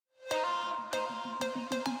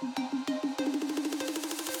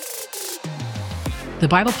The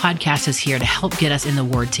Bible Podcast is here to help get us in the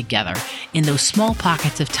Word together in those small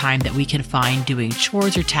pockets of time that we can find doing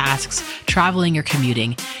chores or tasks, traveling or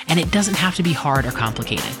commuting, and it doesn't have to be hard or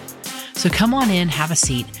complicated. So come on in, have a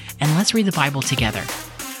seat, and let's read the Bible together.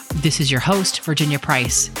 This is your host, Virginia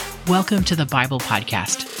Price. Welcome to the Bible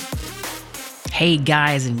Podcast. Hey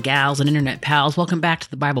guys and gals and internet pals, welcome back to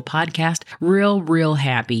the Bible Podcast. Real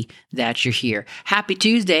happy that you're here. Happy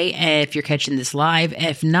Tuesday if you're catching this live.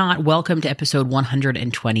 If not, welcome to episode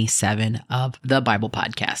 127 of the Bible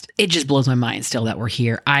Podcast. It just blows my mind still that we're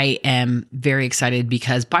here. I am very excited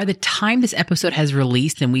because by the time this episode has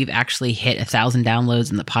released and we've actually hit 1,000 downloads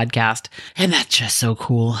in the podcast, and that's just so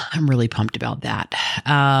cool. I'm really pumped about that.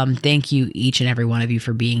 Thank you each and every one of you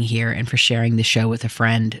for being here and for sharing the show with a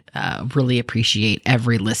friend. Really appreciate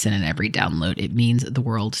every listen and every download. It means the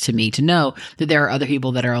world to me to know that there are other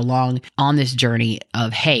people that are along on this journey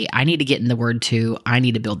of, hey, I need to get in the Word too. I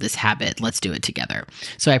need to build this habit. Let's do it together.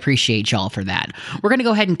 So I appreciate y'all for that. We're going to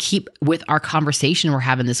go ahead and keep with our conversation we're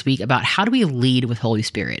having this week about how do we lead with Holy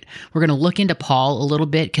Spirit. We're going to look into Paul a little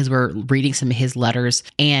bit because we're reading some of his letters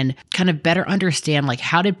and kind of better understand, like,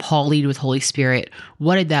 how did Paul lead with Holy Spirit?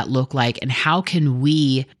 What did that look like? And how can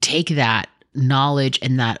we take that knowledge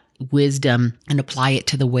and that wisdom and apply it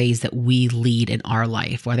to the ways that we lead in our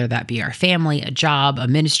life, whether that be our family, a job, a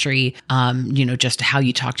ministry, just how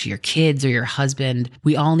you talk to your kids or your husband.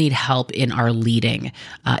 We all need help in our leading,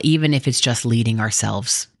 even if it's just leading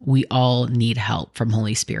ourselves. We all need help from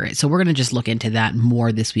Holy Spirit. So we're going to just look into that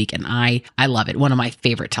more this week. And I love it. One of my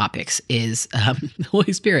favorite topics is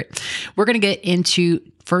Holy Spirit. We're going to get into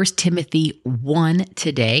 1 Timothy 1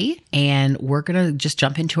 today, and we're going to just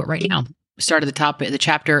jump into it right now. Start at the top of the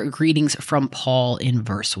chapter, greetings from Paul in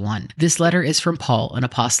verse 1. This letter is from Paul, an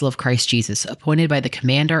apostle of Christ Jesus, appointed by the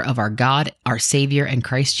commander of our God, our Savior, and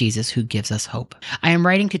Christ Jesus, who gives us hope. I am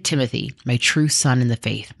writing to Timothy, my true son in the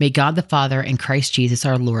faith. May God the Father and Christ Jesus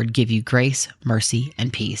our Lord give you grace, mercy,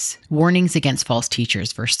 and peace. Warnings against false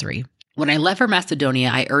teachers, verse 3. When I left for Macedonia,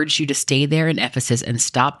 I urged you to stay there in Ephesus and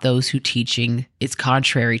stop those who teaching is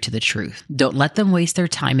contrary to the truth. Don't let them waste their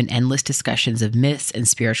time in endless discussions of myths and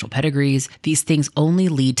spiritual pedigrees. These things only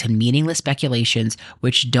lead to meaningless speculations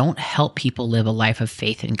which don't help people live a life of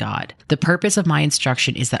faith in God. The purpose of my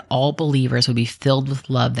instruction is that all believers will be filled with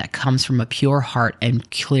love that comes from a pure heart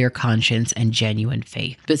and clear conscience and genuine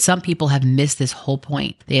faith. But some people have missed this whole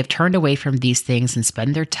point. They have turned away from these things and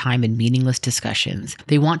spend their time in meaningless discussions.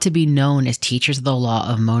 They want to be known as teachers of the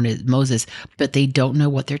law of Moses, but they don't know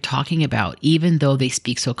what they're talking about, even though they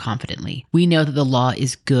speak so confidently. We know that the law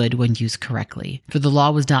is good when used correctly, for the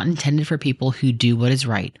law was not intended for people who do what is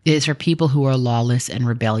right. It is for people who are lawless and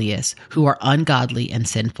rebellious, who are ungodly and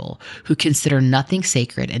sinful, who consider nothing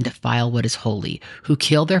sacred and defile what is holy, who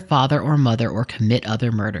kill their father or mother or commit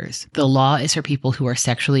other murders. The law is for people who are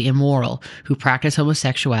sexually immoral, who practice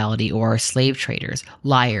homosexuality or are slave traders,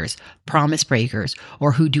 liars, promise breakers,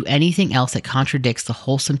 or who do anything else that contradicts the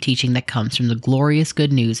wholesome teaching that comes from the glorious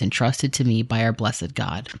good news entrusted to me by our blessed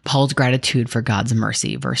God. Paul's gratitude for God's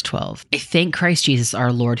mercy, verse 12. I thank Christ Jesus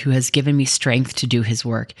our Lord, who has given me strength to do his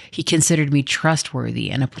work. He considered me trustworthy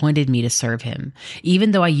and appointed me to serve him.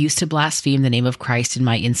 Even though I used to blaspheme the name of Christ in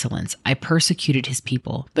my insolence, I persecuted his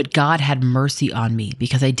people. But God had mercy on me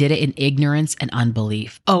because I did it in ignorance and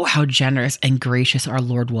unbelief. Oh, how generous and gracious our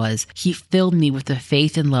Lord was. He filled me with the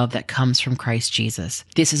faith and love that comes from Christ Jesus.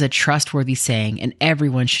 This is a trustworthy saying, and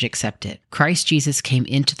everyone should accept it. Christ Jesus came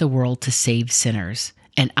into the world to save sinners,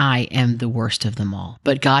 and I am the worst of them all.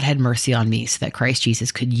 But God had mercy on me so that Christ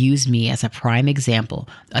Jesus could use me as a prime example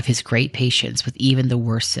of his great patience with even the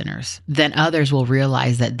worst sinners. Then others will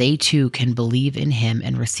realize that they too can believe in him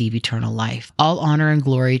and receive eternal life. All honor and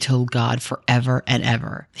glory to God forever and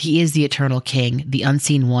ever. He is the eternal King, the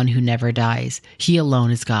unseen one who never dies. He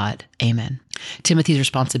alone is God. Amen. Timothy's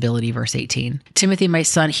responsibility, verse 18. Timothy, my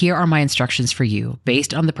son, here are my instructions for you,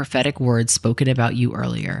 based on the prophetic words spoken about you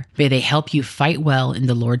earlier. May they help you fight well in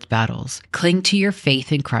the Lord's battles. Cling to your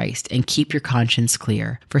faith in Christ and keep your conscience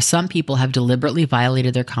clear. For some people have deliberately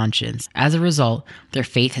violated their conscience. As a result, their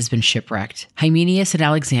faith has been shipwrecked. Hymenaeus and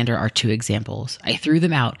Alexander are two examples. I threw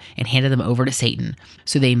them out and handed them over to Satan,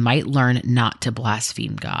 so they might learn not to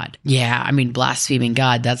blaspheme God. Yeah, blaspheming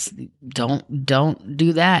God, don't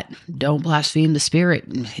do that. Don't blaspheme the Spirit.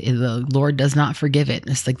 The Lord does not forgive it.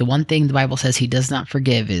 It's like the one thing the Bible says he does not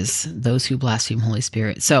forgive is those who blaspheme Holy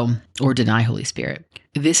Spirit. Or deny Holy Spirit.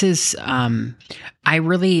 this is, I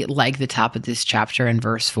really like the top of this chapter in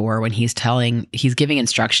verse 4 when he's giving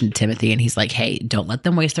instruction to Timothy, and he's like, hey, don't let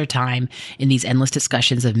them waste their time in these endless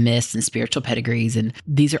discussions of myths and spiritual pedigrees. And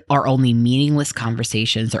these are only meaningless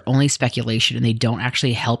conversations. They're only speculation, and they don't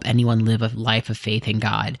actually help anyone live a life of faith in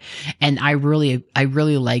God. And I really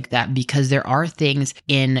like that, because there are things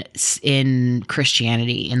in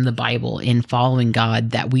Christianity, in the Bible, in following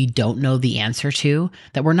God that we don't know the answer to,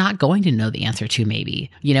 that we're not going to know the answer to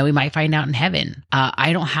maybe. We might find out in heaven.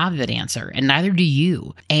 I don't have that answer, and neither do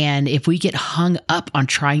you. And if we get hung up on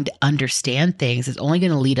trying to understand things, it's only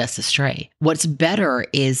going to lead us astray. What's better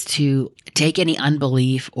is to take any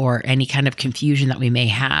unbelief or any kind of confusion that we may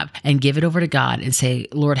have and give it over to God and say,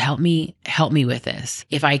 Lord, help me with this.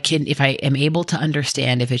 If I am able to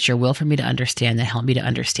understand, if it's your will for me to understand, then help me to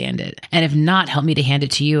understand it. And if not, help me to hand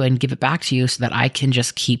it to you and give it back to you so that I can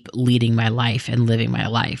just keep leading my life and living my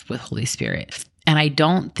life with Holy Spirit. And I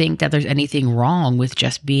don't think that there's anything wrong with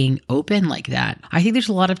just being open like that. I think there's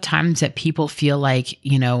a lot of times that people feel like,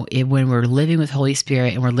 when we're living with Holy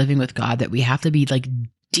Spirit and we're living with God, that we have to be like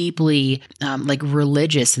deeply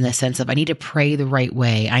religious in the sense of I need to pray the right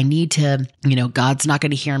way. I need to, God's not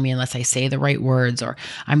going to hear me unless I say the right words, or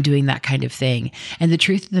I'm doing that kind of thing. And the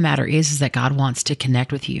truth of the matter is that God wants to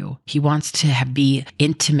connect with you. He wants to be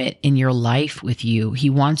intimate in your life with you. He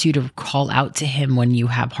wants you to call out to him when you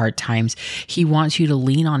have hard times. He wants you to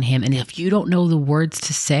lean on him. And if you don't know the words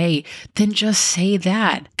to say, then just say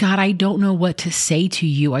that. God, I don't know what to say to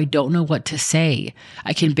you. I don't know what to say.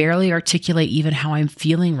 I can barely articulate even how I'm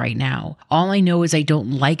feeling right now. All I know is I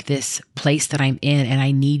don't like this place that I'm in, and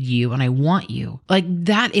I need you and I want you. Like,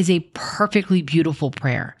 that is a perfectly beautiful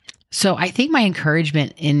prayer. So I think my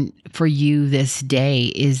encouragement for you this day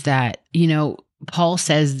is that, Paul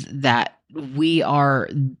says that we are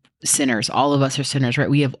sinners. All of us are sinners, right?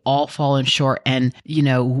 We have all fallen short. And,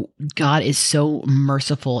 God is so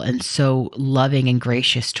merciful and so loving and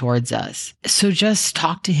gracious towards us. So just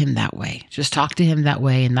talk to him that way. Just talk to him that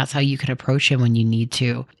way. And that's how you can approach him when you need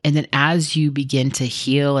to. And then as you begin to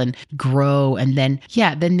heal and grow, and then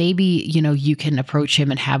maybe, you can approach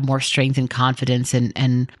him and have more strength and confidence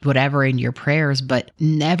and whatever in your prayers, but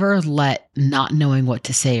never let not knowing what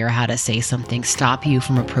to say or how to say something stop you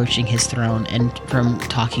from approaching his throne and from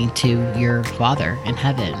talking to your Father in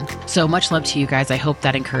heaven. So much love to you guys. I hope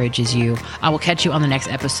that encourages you. I will catch you on the next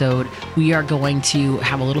episode. We are going to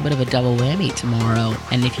have a little bit of a double whammy tomorrow.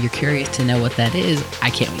 And if you're curious to know what that is, I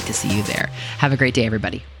can't wait to see you there. Have a great day,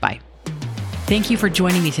 everybody. Bye. Thank you for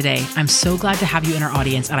joining me today. I'm so glad to have you in our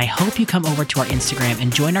audience, and I hope you come over to our Instagram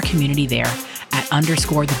and join our community there at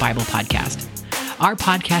 _the Bible podcast. Our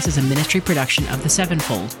podcast is a ministry production of The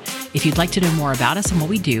Sevenfold. If you'd like to know more about us and what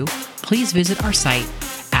we do, please visit our site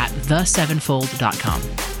at thesevenfold.com.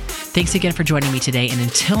 Thanks again for joining me today, and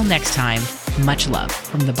until next time, much love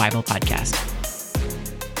from the Bible Podcast.